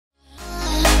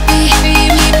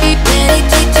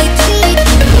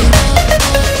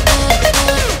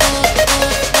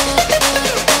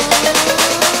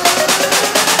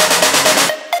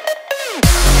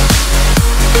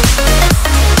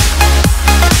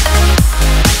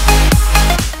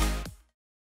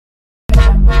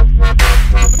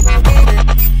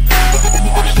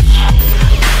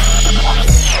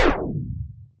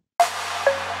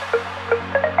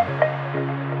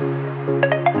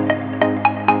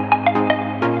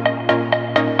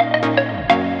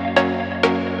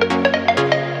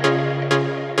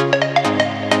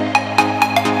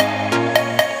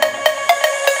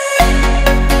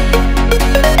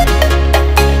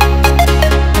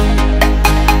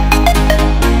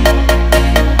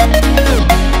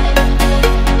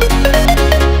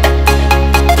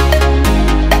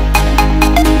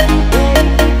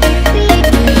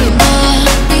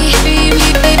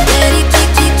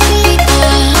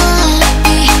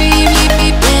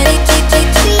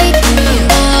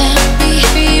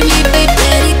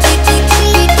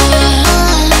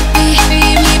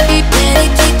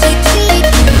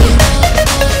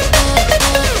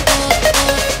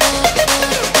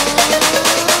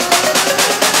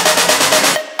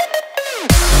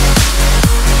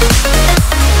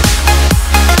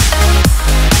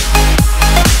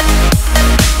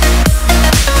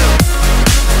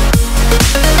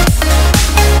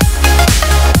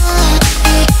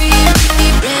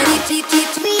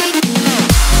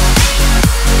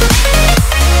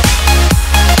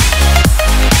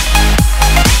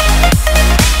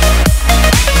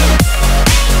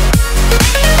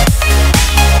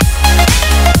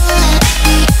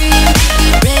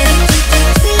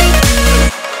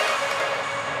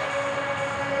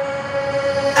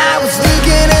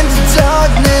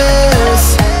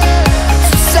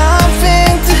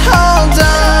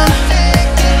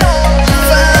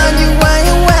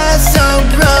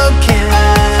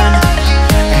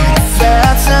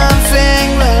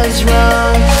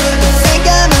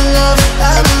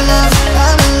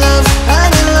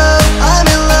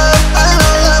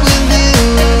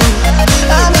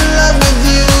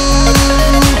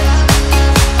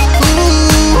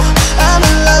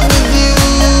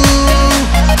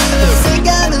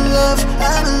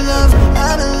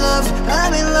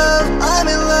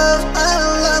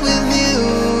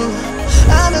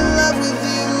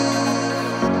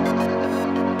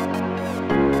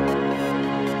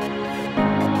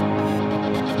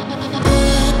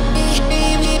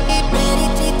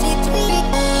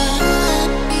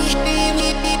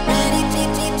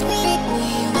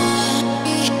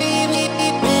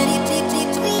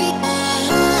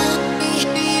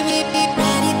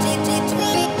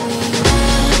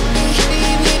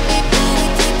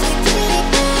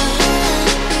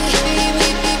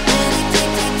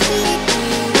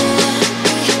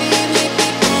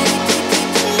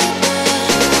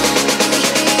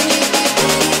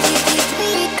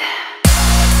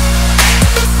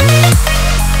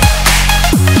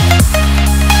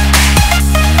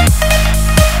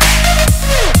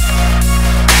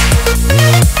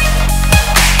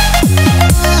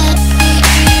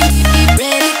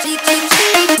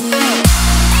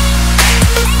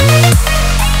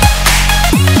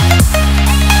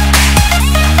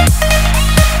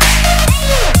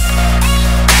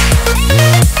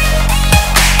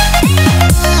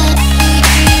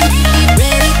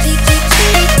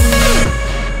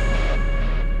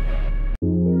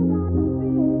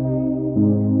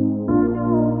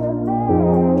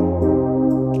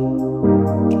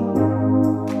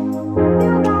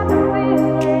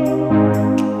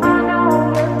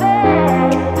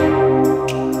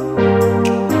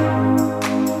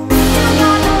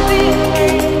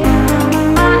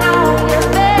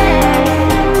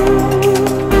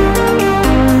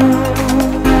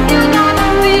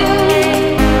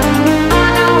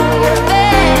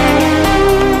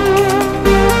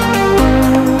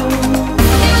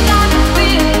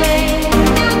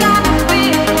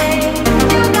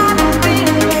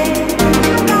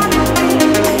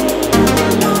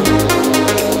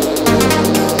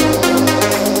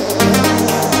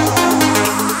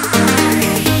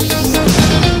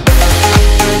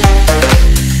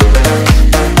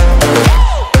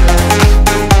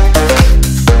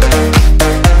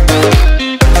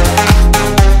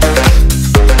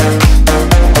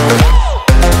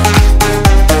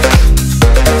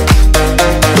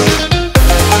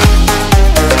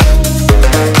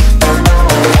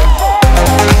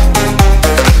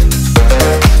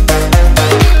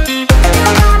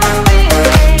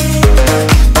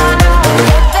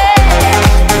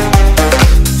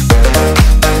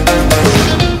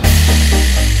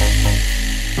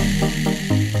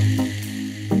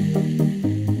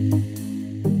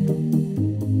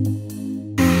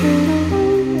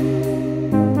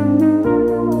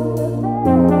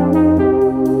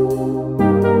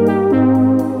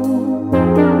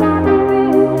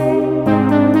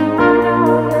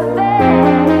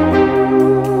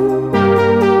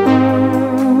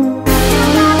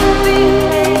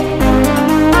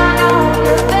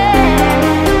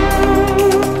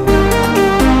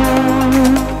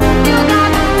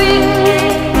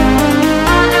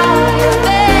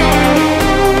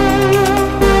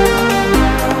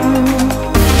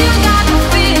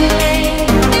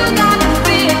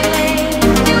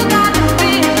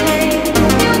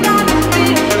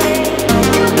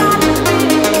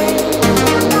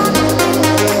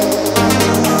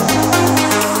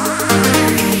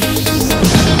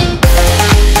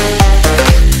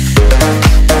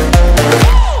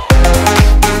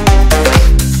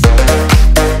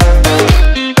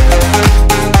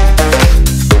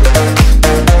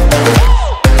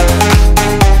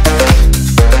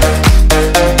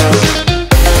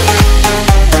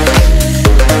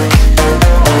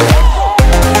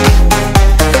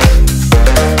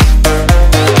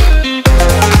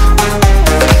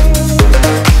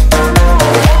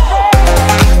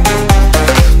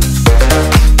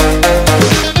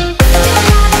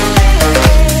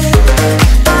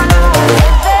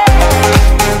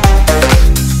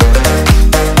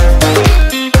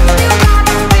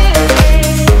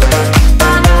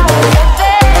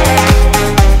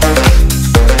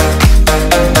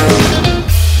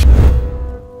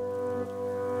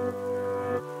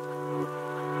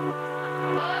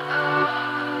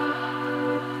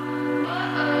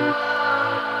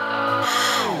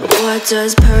What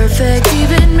does perfect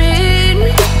even mean?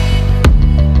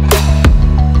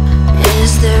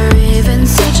 Is there even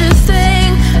such a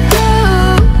thing?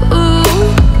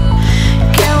 Ooh,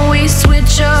 can we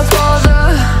switch up all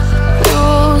the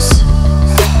rules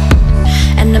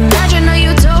and imagine a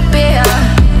utopia?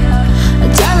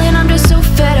 Darling, I'm just so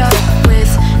fed up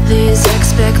with these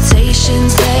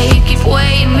expectations. They keep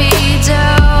weighing me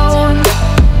down.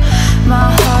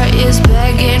 My heart is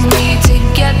begging me to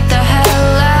get the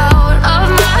hell out of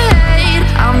my head.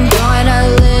 I'm gonna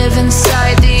live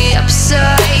inside the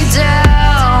upside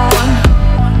down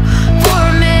for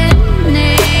a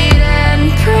minute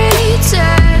and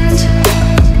pretend,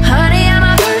 honey, I'm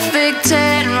a perfect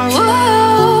 10.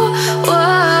 Whoa,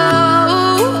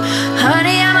 whoa,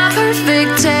 honey, I'm a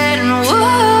perfect 10.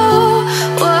 Whoa,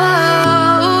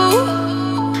 whoa,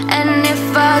 and if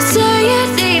I say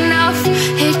it enough,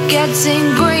 it gets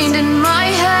ingrained in my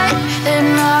head,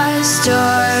 and I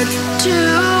start to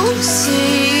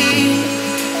see,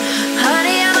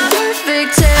 honey, I'm a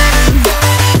perfect 10.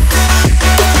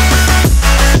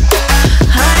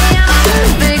 Honey, I'm a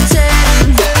perfect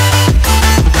 10.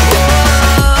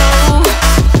 Whoa,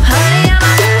 honey, I'm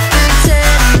a perfect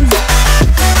 10.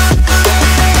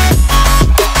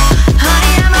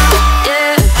 Honey, I'm a,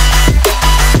 yeah.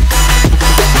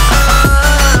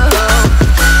 Oh,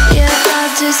 yeah,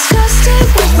 I've discussed it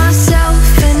with myself,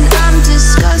 and I'm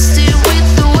disgusted with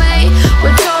the way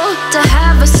we're told to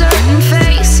have a certain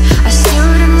face, a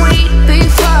certain weight,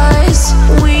 because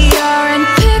we aren't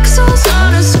pixels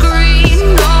on a screen.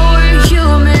 No, we're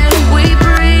human, we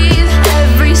breathe.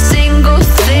 Every single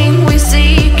thing we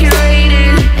see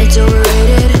curated, it's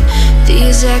overrated.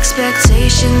 These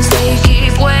expectations, they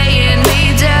keep weighing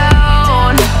me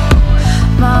down.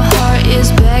 My heart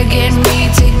is begging me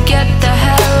to get the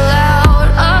hell out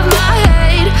of my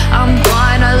head. I'm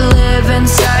gonna live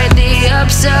inside the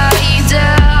upside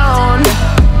down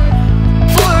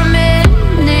for a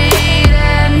minute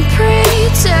and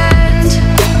pretend,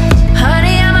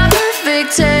 honey, I'm a perfect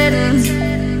 10.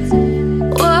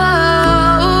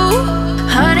 Whoa,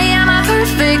 honey, I'm a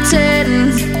perfect 10.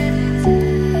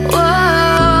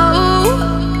 Whoa,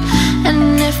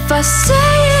 and if I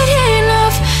say it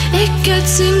enough, it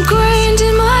gets ingrained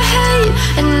in my head,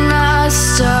 and I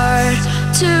start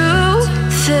to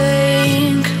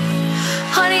think,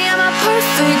 honey, I'm a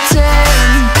perfect 10.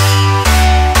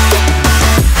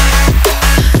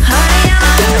 Honey, I'm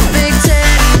a perfect 10.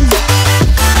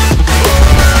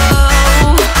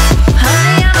 Whoa,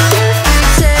 honey, I'm a perfect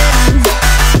 10.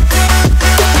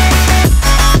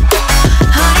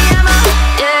 Honey, I'm a,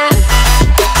 yeah.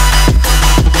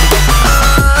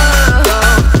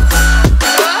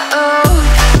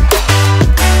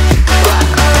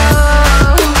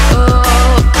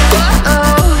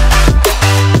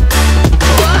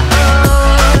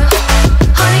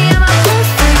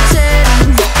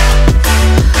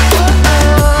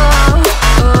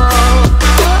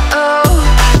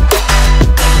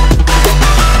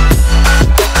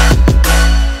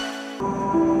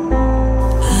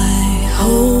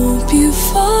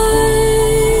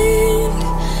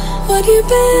 What you've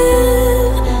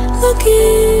been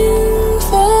looking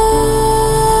for.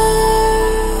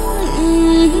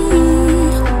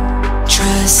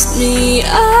 Trust me,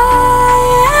 I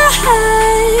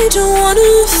don't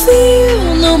wanna feel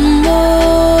no more.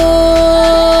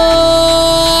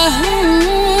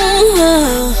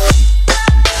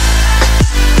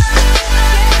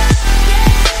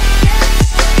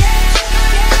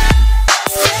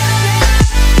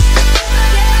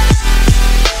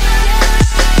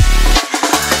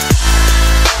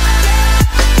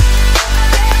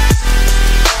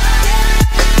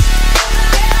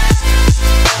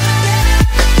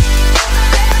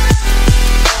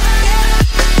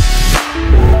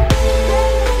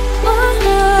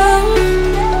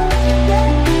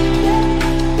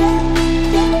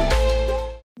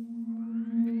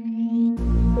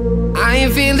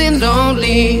 Feeling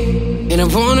lonely, and I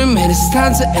wanna admit it's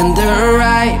time to end the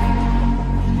ride.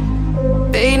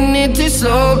 Fading it too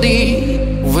slowly,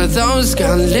 with those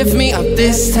gonna lift me up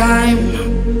this time.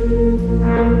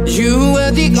 You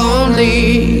were the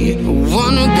only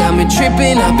one who got me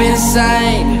tripping up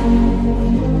inside.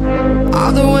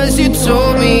 All the words you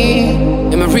told me,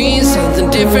 am I reading something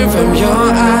different from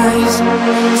your eyes?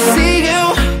 See you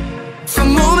for a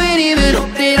moment, even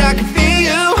hope that I can feel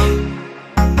you.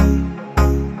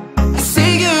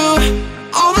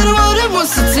 To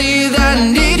tell you that I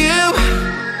need you.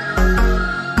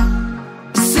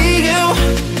 See you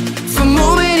for a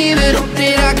moment, even hope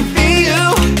that I can feel you.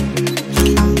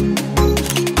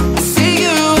 See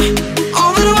you,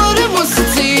 all that I wanted was to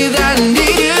tell you that I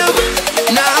need you.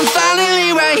 Now I'm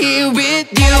finally right here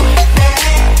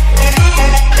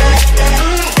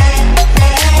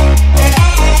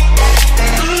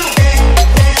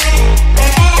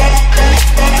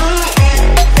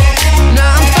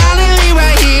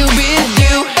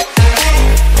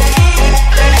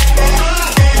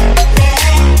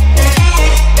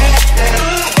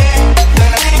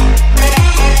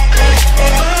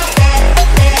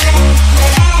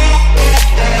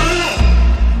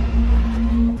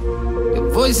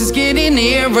voices getting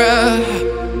nearer,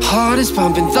 heart is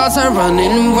pumping, thoughts are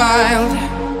running wild.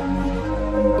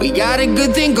 We got a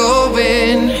good thing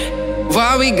going,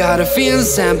 why we gotta feel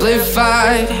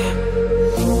amplified.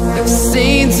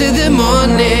 Stay till the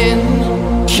morning,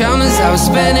 countless hours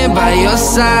spending by your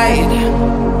side.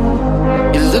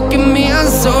 You look at me, I'm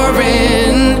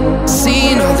soaring,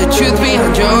 seeing all the truth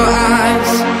behind your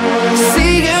eyes.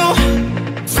 See you,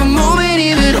 for a moment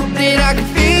even hope that I can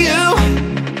feel you.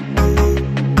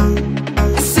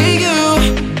 I see you,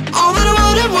 all that I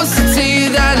wanted was to tell you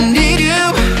that I need you.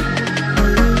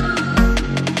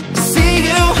 I see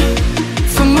you,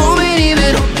 for a moment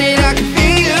even hope that I can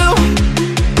feel you.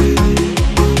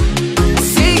 I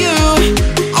see you,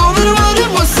 all that I wanted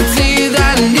was to tell you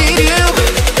that I need you.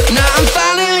 Now I'm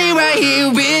finally right here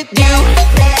with you.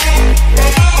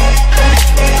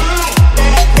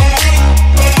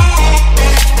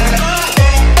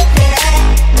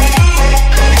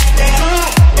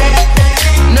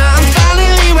 Now I'm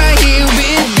finally right here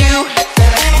with you.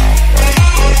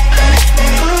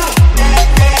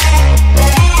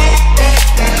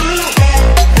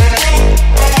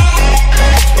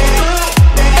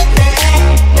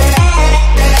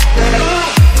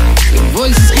 Your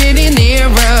voice is getting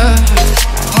nearer,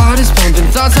 heart is pumping,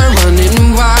 thoughts are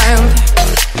running wild.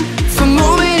 For a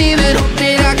moment even hope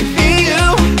that I can feel you.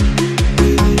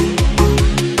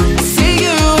 I see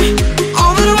you,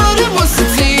 all that I wanted was to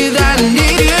tell you that I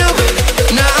need you.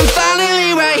 Now I'm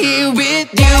finally right here with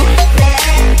you.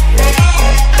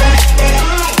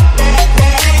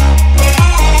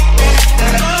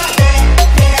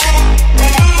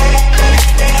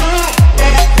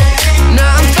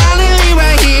 Now I'm finally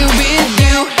right here with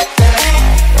you.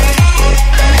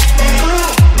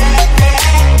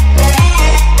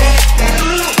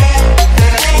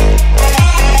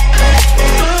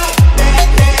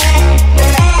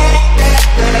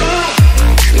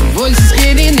 Your voice is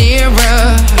getting nearer,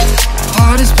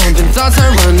 heart is pumping, thoughts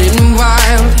are running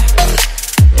wild.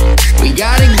 We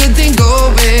got a good thing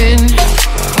going,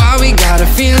 why we gotta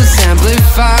feel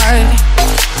amplified.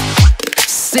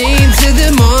 Stay till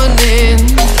the morning,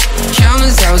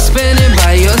 countless hours spending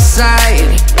by your side.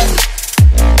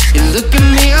 You look at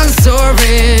me, I'm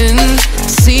soaring,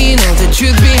 seeing all the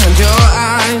truth behind